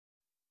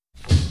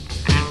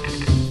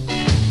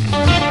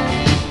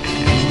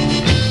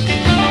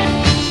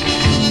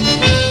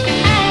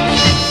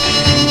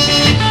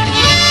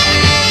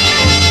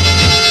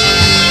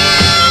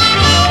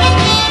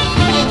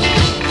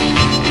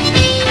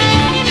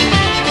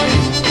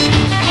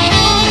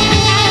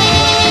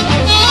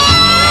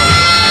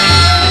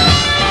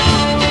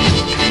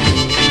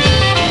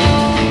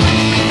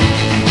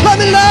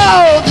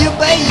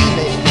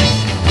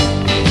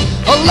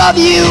love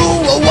you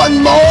one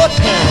more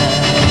time.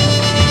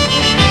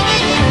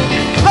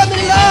 Let me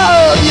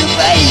love you,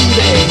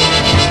 baby.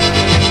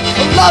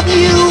 Love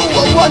you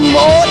one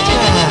more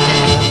time.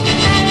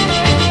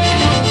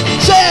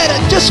 Said I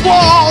just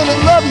wanna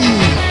love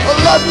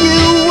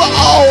you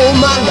all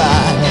my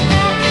life.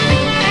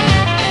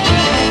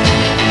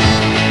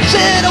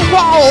 Said I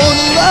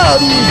wanna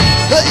love you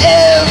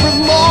every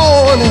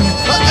morning,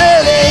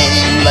 early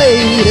and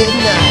late at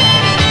night.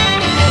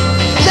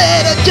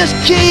 Said I just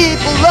keep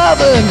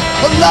loving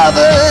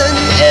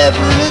you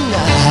every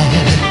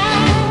night.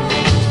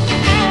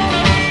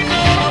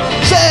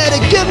 Said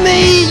give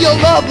me your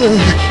loving,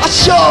 I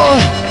sure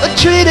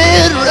treat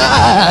it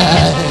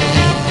right.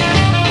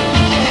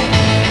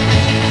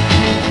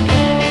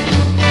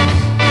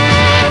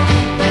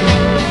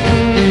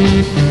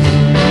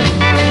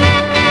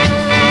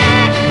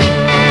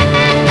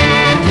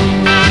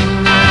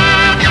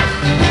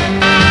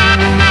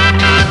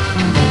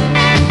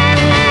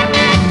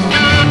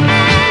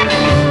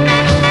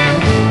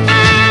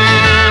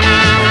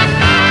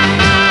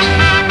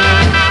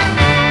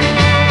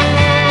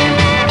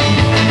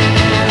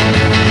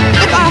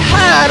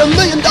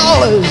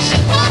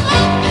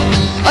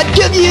 I'd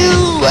give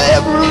you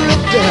every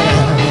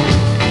dime.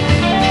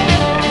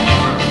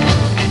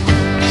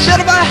 Said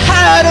if I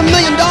had $1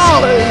 million,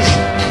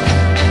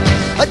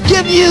 I'd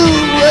give you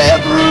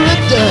every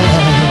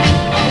dime.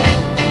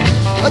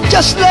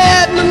 Just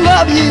let me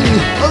love you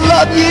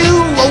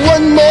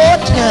one more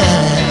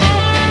time.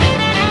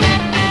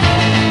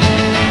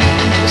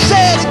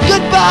 Said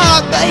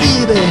goodbye,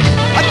 baby,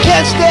 I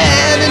can't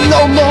stand it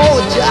no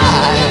more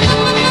time.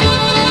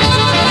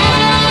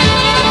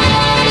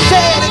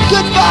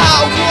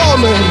 Goodbye,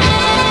 woman,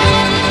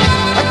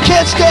 I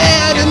can't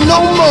stand it no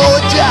more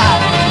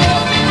time.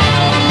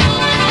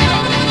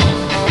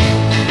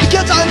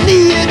 Because I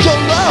need your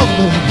love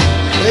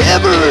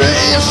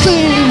every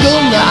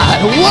single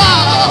night.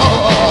 Wow.